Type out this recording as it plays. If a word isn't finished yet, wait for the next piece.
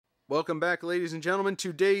Welcome back, ladies and gentlemen,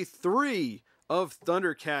 to day 3 of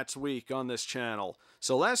Thundercats Week on this channel.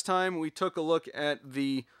 So last time we took a look at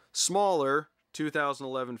the smaller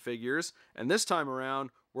 2011 figures, and this time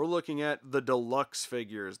around we're looking at the Deluxe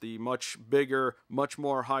figures, the much bigger, much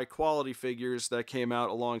more high-quality figures that came out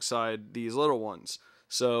alongside these little ones.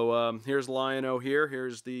 So here's Lion-O here,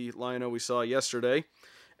 here's the Lion-O we saw yesterday,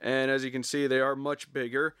 and as you can see they are much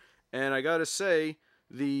bigger, and I gotta say,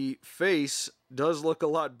 the face does look a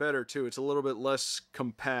lot better too. It's a little bit less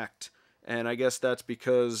compact, and I guess that's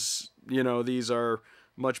because, you know, these are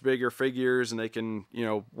much bigger figures and they can, you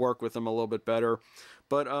know, work with them a little bit better.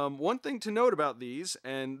 But one thing to note about these,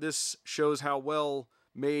 and this shows how well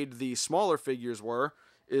made the smaller figures were,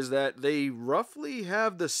 is that they roughly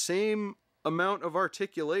have the same amount of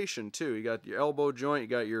articulation too. You got your elbow joint, you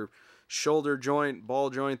got your shoulder joint, ball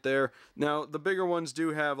joint there. Now the bigger ones do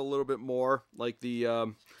have a little bit more, like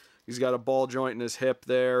the he's got a ball joint in his hip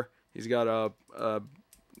there. He's got a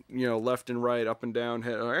you know, left and right, up and down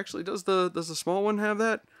head. Or actually, does the small one have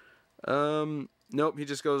that? Nope, he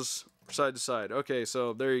just goes side to side. Okay,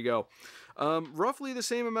 so there you go. Roughly the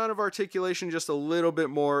same amount of articulation, just a little bit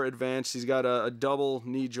more advanced. He's got a double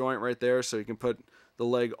knee joint right there, so you can put the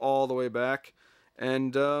leg all the way back.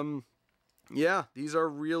 And yeah, these are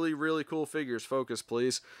really, really cool figures. Focus,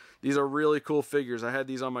 please. These are really cool figures. I had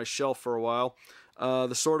these on my shelf for a while.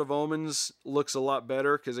 The Sword of Omens looks a lot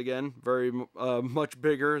better because, again, very much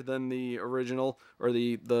bigger than the original or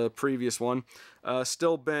the previous one.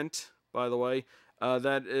 Still bent, by the way.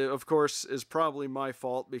 That, of course, is probably my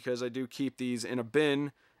fault because I do keep these in a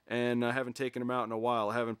bin and I haven't taken them out in a while.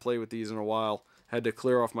 I haven't played with these in a while. Had to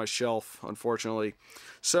clear off my shelf, unfortunately.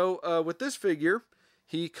 So, with this figure,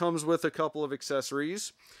 he comes with a couple of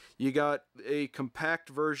accessories. You got a compact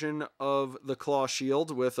version of the claw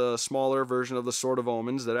shield with a smaller version of the Sword of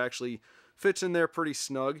Omens that actually fits in there pretty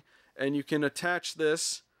snug. And you can attach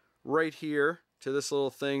this right here to this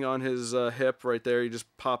little thing on his hip right there. You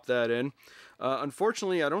just pop that in.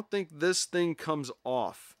 Unfortunately, I don't think this thing comes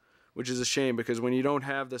off, which is a shame because when you don't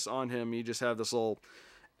have this on him, you just have this little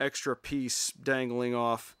extra piece dangling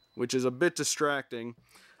off, which is a bit distracting.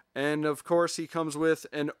 And of course he comes with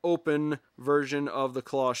an open version of the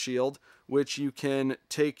claw shield, which you can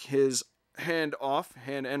take his hand off,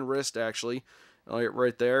 hand and wrist actually,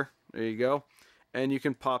 right there, there you go, and you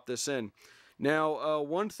can pop this in. Now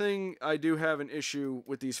one thing I do have an issue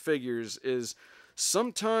with these figures is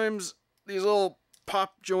sometimes these little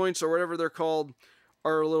pop joints or whatever they're called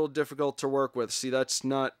are a little difficult to work with. See, that's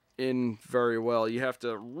not in very well. You have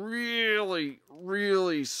to really,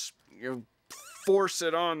 really, you know, force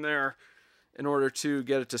it on there in order to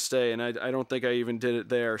get it to stay, and I don't think I even did it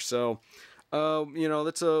there. So you know,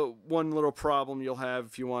 that's one little problem you'll have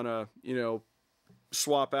if you want to, you know,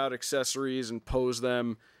 swap out accessories and pose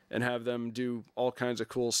them and have them do all kinds of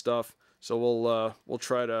cool stuff. So we'll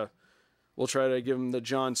try to give him the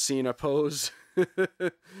John Cena pose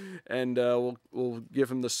and we'll give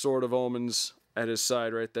him the Sword of Omens at his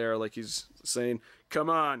side right there, like he's saying, come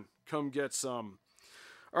on, come get some.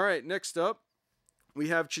 All right, next up we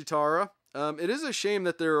have Chitara. It is a shame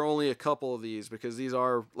that there are only a couple of these because these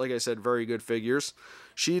are, like I said, very good figures.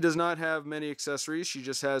 She does not have many accessories. She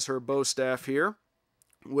just has her bow staff here,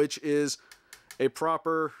 which is a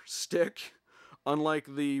proper stick, unlike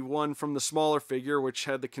the one from the smaller figure, which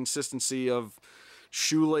had the consistency of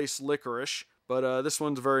shoelace licorice. But this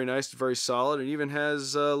one's very nice, very solid, and even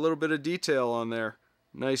has a little bit of detail on there.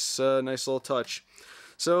 Nice, nice little touch.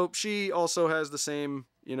 So she also has the same,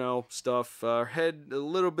 you know, stuff. Head, a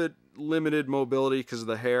little bit limited mobility because of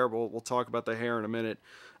the hair. We'll talk about the hair in a minute.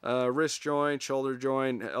 Wrist joint, shoulder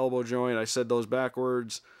joint, elbow joint. I said those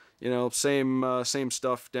backwards. You know, same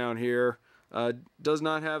stuff down here. Does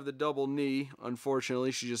not have the double knee,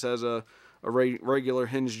 unfortunately. She just has a regular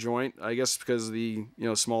hinge joint. I guess because of the, you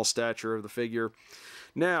know, small stature of the figure.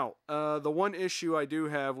 Now, the one issue I do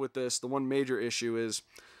have with this, the one major issue is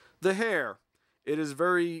the hair. It is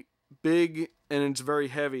very big and it's very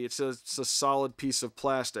heavy. It's a solid piece of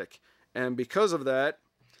plastic, and because of that,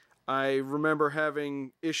 I remember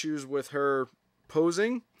having issues with her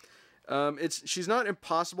posing. She's not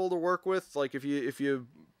impossible to work with. Like if you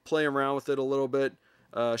play around with it a little bit,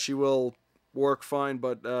 she will work fine.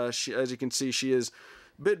 But she, as you can see, she is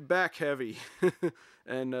a bit back heavy,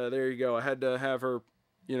 and there you go. I had to have her,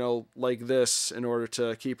 you know, like this in order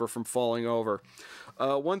to keep her from falling over.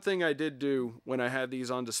 One thing I did do when I had these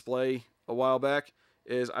on display a while back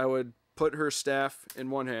is I would put her staff in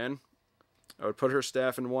one hand. I would put her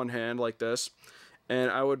staff in one hand like this, and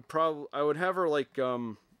I would have her like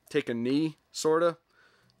take a knee, sorta,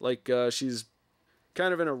 like she's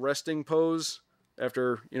kind of in a resting pose,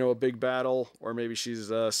 after, you know, a big battle, or maybe she's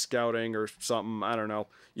scouting or something. I don't know.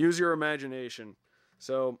 Use your imagination.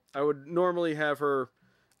 So I would normally have her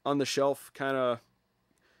on the shelf, kind of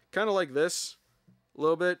like this, a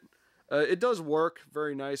little bit. It does work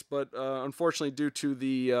very nice, but unfortunately, due to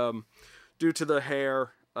the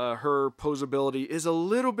hair, her posability is a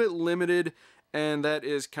little bit limited, and that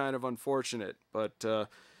is kind of unfortunate. But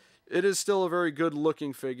it is still a very good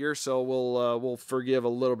looking figure, so we'll forgive a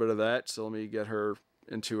little bit of that. So let me get her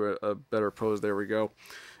into a better pose. There we go.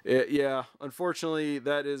 Yeah, unfortunately,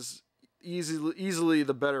 that is easily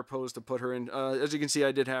the better pose to put her in. As you can see,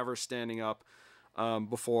 I did have her standing up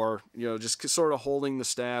before, you know, just sort of holding the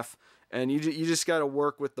staff, and you just got to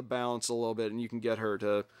work with the balance a little bit, and you can get her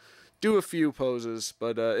to do a few poses.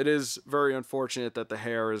 But it is very unfortunate that the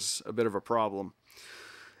hair is a bit of a problem.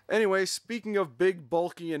 Anyway, speaking of big,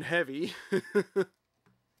 bulky, and heavy,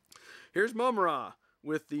 here's Mum-Ra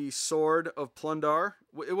with the Sword of Plundar.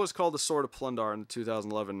 It was called the Sword of Plundar in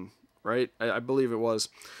 2011, right? I believe it was.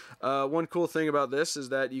 One cool thing about this is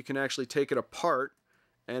that you can actually take it apart,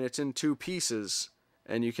 and it's in 2 pieces,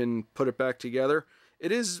 and you can put it back together.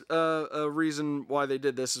 It is a reason why they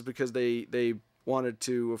did this is because they wanted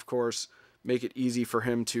to, of course, make it easy for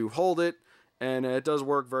him to hold it, and it does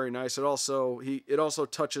work very nice. It also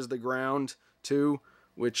touches the ground too,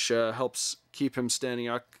 which helps keep him standing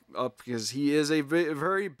up because he is a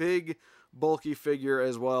very big, bulky figure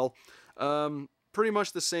as well. Pretty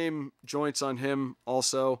much the same joints on him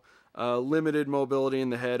also. Limited mobility in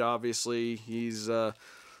the head, obviously. He's got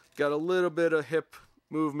a little bit of hip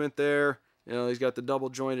movement there. You know, he's got the double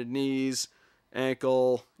jointed knees,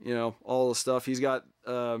 ankle, you know, all the stuff. He's got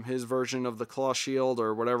his version of the claw shield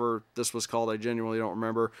or whatever this was called. I genuinely don't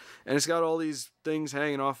remember. And it's got all these things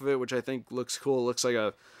hanging off of it, which I think looks cool. It looks like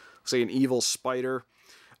an evil spider.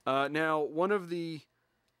 Now, one of the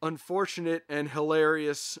unfortunate and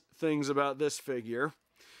hilarious things about this figure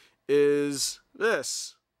is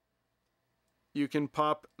this. You can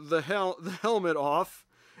pop the helmet off,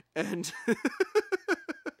 and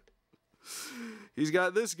he's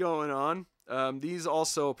got this going on. These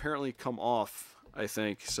also apparently come off, I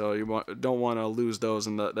think, so you don't want to lose those,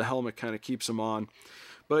 and the helmet kind of keeps them on.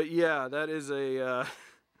 But yeah, that is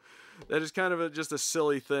kind of just a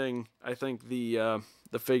silly thing. I think the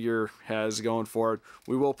figure has going for it.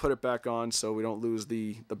 We will put it back on so we don't lose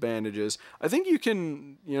the bandages. I think you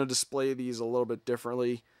can, you know, display these a little bit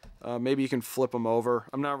differently. Maybe you can flip them over.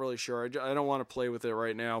 I'm not really sure. I don't want to play with it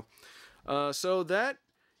right now. So that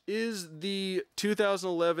is the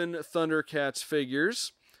 2011 Thundercats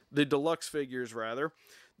figures, the deluxe figures rather.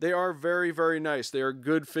 They are very, very nice. They are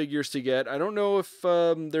good figures to get. I don't know if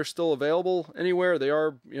they're still available anywhere. They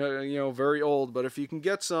are, you know, very old, but if you can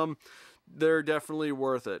get some, they're definitely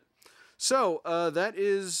worth it. So that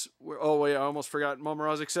is. Oh wait, I almost forgot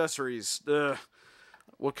Mum-Ra's accessories. Ugh.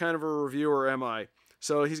 What kind of a reviewer am I?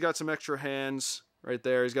 So he's got some extra hands right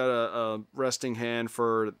there. He's got a resting hand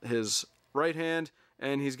for his right hand,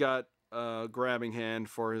 and he's got a grabbing hand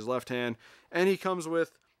for his left hand. And he comes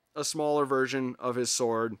with a smaller version of his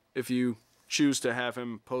sword if you choose to have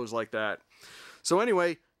him pose like that. So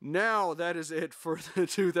anyway, now that is it for the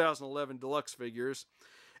 2011 deluxe figures.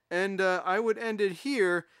 And I would end it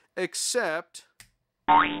here, except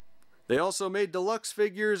they also made deluxe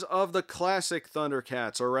figures of the classic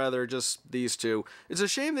Thundercats, or rather just these two. It's a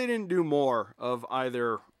shame they didn't do more of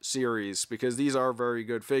either series, because these are very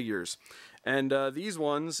good figures. And these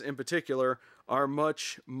ones, in particular, are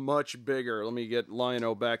much, much bigger. Let me get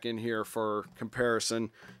Lion-O back in here for comparison.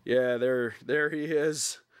 Yeah, there he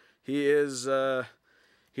is. He's a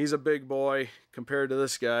big boy compared to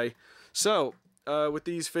this guy. So, with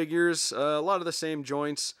these figures, a lot of the same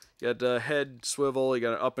joints. You got head swivel, you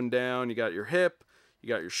got it up and down, you got your hip, you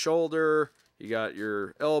got your shoulder, you got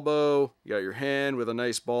your elbow, you got your hand with a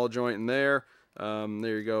nice ball joint in there.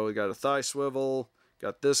 There you go, you got a thigh swivel,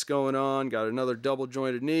 got this going on, got another double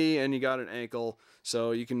jointed knee, and you got an ankle.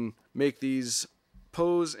 So you can make these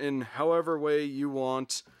pose in however way you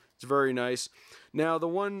want. It's very nice. Now, the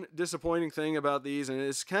one disappointing thing about these, and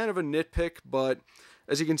it's kind of a nitpick, but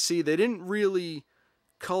as you can see, they didn't really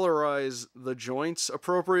colorize the joints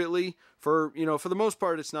appropriately. For the most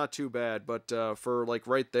part, it's not too bad, but for like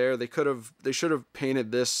right there, they should have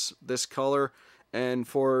painted this color. And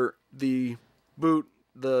for the boot,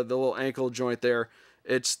 the little ankle joint there,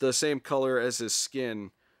 it's the same color as his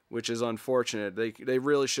skin, which is unfortunate. They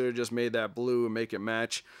really should have just made that blue and make it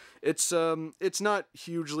match. It's not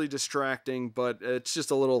hugely distracting, but it's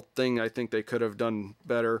just a little thing I think they could have done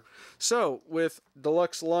better. So with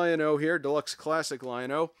Deluxe Lion-O here, Deluxe Classic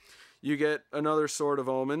Lion-O, you get another Sword of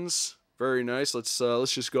Omens Very nice. Let's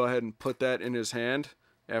just go ahead and put that in his hand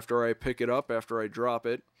after I pick it up, after I drop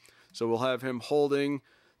it. So we'll have him holding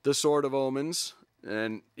the Sword of Omens.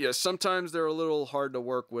 And yeah, sometimes they're a little hard to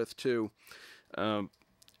work with too. Gotta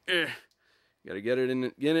get it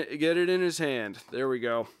in his hand. There we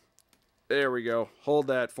go. There we go. Hold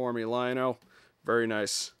that for me, Lion-O. Very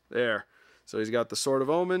nice. There. So he's got the Sword of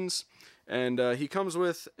Omens, and he comes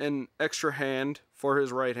with an extra hand for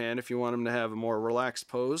his right hand if you want him to have a more relaxed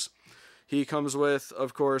pose. He comes with,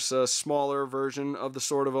 of course, a smaller version of the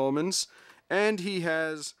Sword of Omens, and he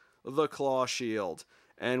has the Claw Shield.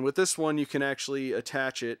 And with this one, you can actually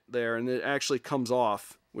attach it there, and it actually comes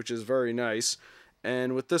off, which is very nice.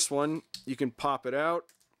 And with this one, you can pop it out,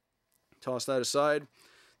 toss that aside.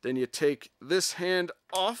 Then you take this hand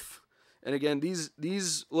off, and again,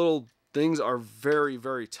 these little things are very,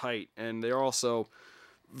 very tight, and they're also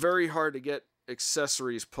very hard to get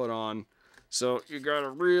accessories put on. So you gotta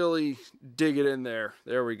really dig it in there.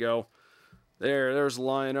 There we go. There's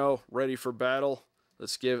Lion-O ready for battle.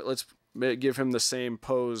 Let's give him the same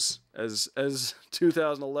pose as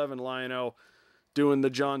 2011 Lion-O, doing the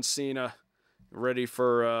John Cena, ready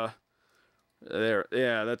for there.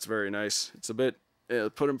 Yeah, that's very nice. It's a bit.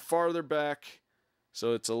 Put him farther back,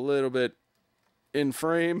 so it's a little bit in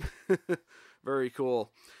frame. Very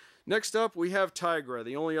cool. Next up, we have Tigra,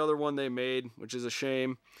 the only other one they made, which is a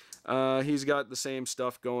shame. He's got the same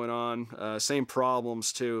stuff going on, same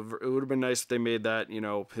problems too. It would have been nice if they made that, you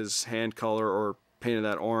know, his hand color or painted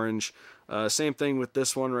that orange. Same thing with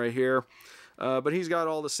this one right here. But he's got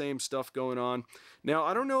all the same stuff going on. Now,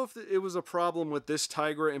 I don't know if it was a problem with this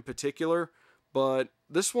Tigra in particular, but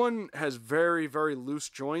this one has very, very loose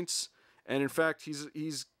joints. And in fact,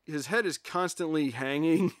 his head is constantly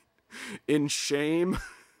hanging in shame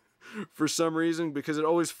for some reason, because it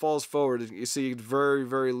always falls forward. You see it's very,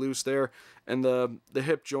 very loose there, and the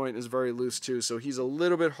hip joint is very loose too, so he's a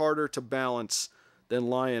little bit harder to balance than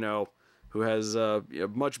Lion-O, who has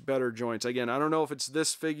much better joints. Again, I don't know if it's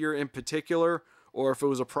this figure in particular or if it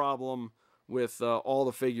was a problem with all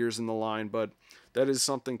the figures in the line, but that is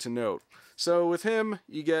something to note. So with him,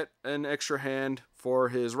 you get an extra hand for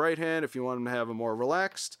his right hand if you want him to have a more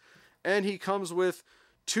relaxed, and he comes with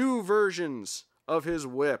two versions of his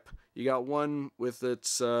whip. You got one with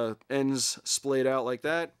its ends splayed out like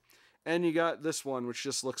that, and you got this one which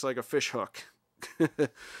just looks like a fish hook.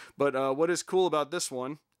 But what is cool about this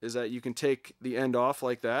one is that you can take the end off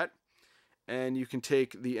like that, and you can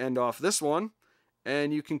take the end off this one,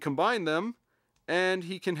 and you can combine them, and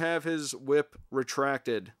he can have his whip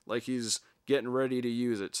retracted like he's getting ready to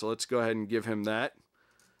use it. So let's go ahead and give him that,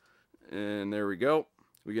 and there we go.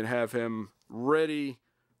 We can have him ready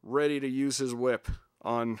to use his whip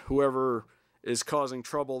on whoever is causing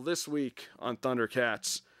trouble this week on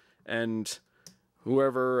Thundercats, and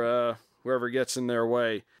whoever gets in their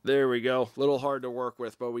way. There we go. A little hard to work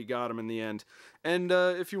with, but we got him in the end. And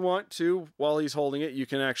if you want to, while he's holding it, you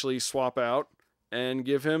can actually swap out and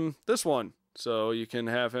give him this one. So you can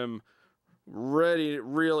have him ready,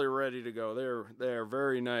 really ready to go. There,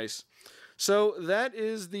 very nice. So that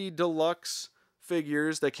is the deluxe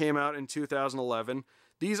figures that came out in 2011.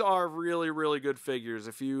 These are really, really good figures.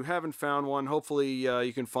 If you haven't found one, hopefully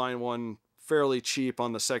you can find one fairly cheap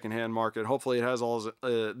on the secondhand market. Hopefully it has all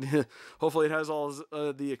the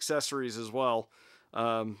accessories as well.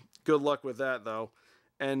 Good luck with that though.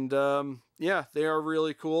 And yeah, they are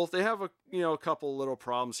really cool. They have a couple little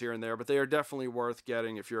problems here and there, but they are definitely worth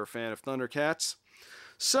getting if you're a fan of Thundercats.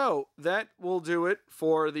 So that will do it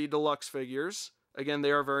for the deluxe figures. Again,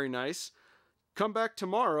 they are very nice. Come back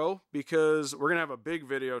tomorrow, because we're going to have a big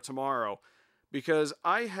video tomorrow, because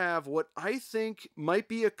I have what I think might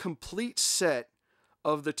be a complete set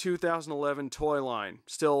of the 2011 toy line,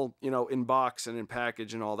 still, in box and in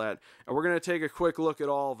package and all that. And we're going to take a quick look at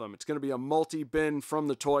all of them. It's going to be a multi-bin from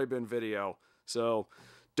the toy bin video, so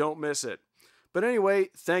don't miss it. But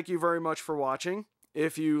anyway, thank you very much for watching.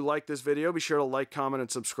 If you like this video, be sure to like, comment, and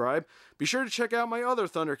subscribe. Be sure to check out my other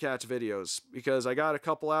Thundercats videos, because I got a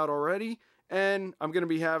couple out already, and I'm going to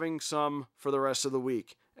be having some for the rest of the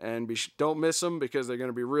week. And don't miss them, because they're going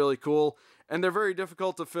to be really cool. And they're very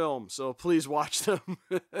difficult to film, so please watch them.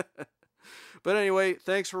 But anyway,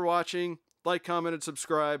 thanks for watching. Like, comment, and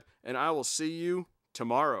subscribe. And I will see you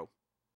tomorrow.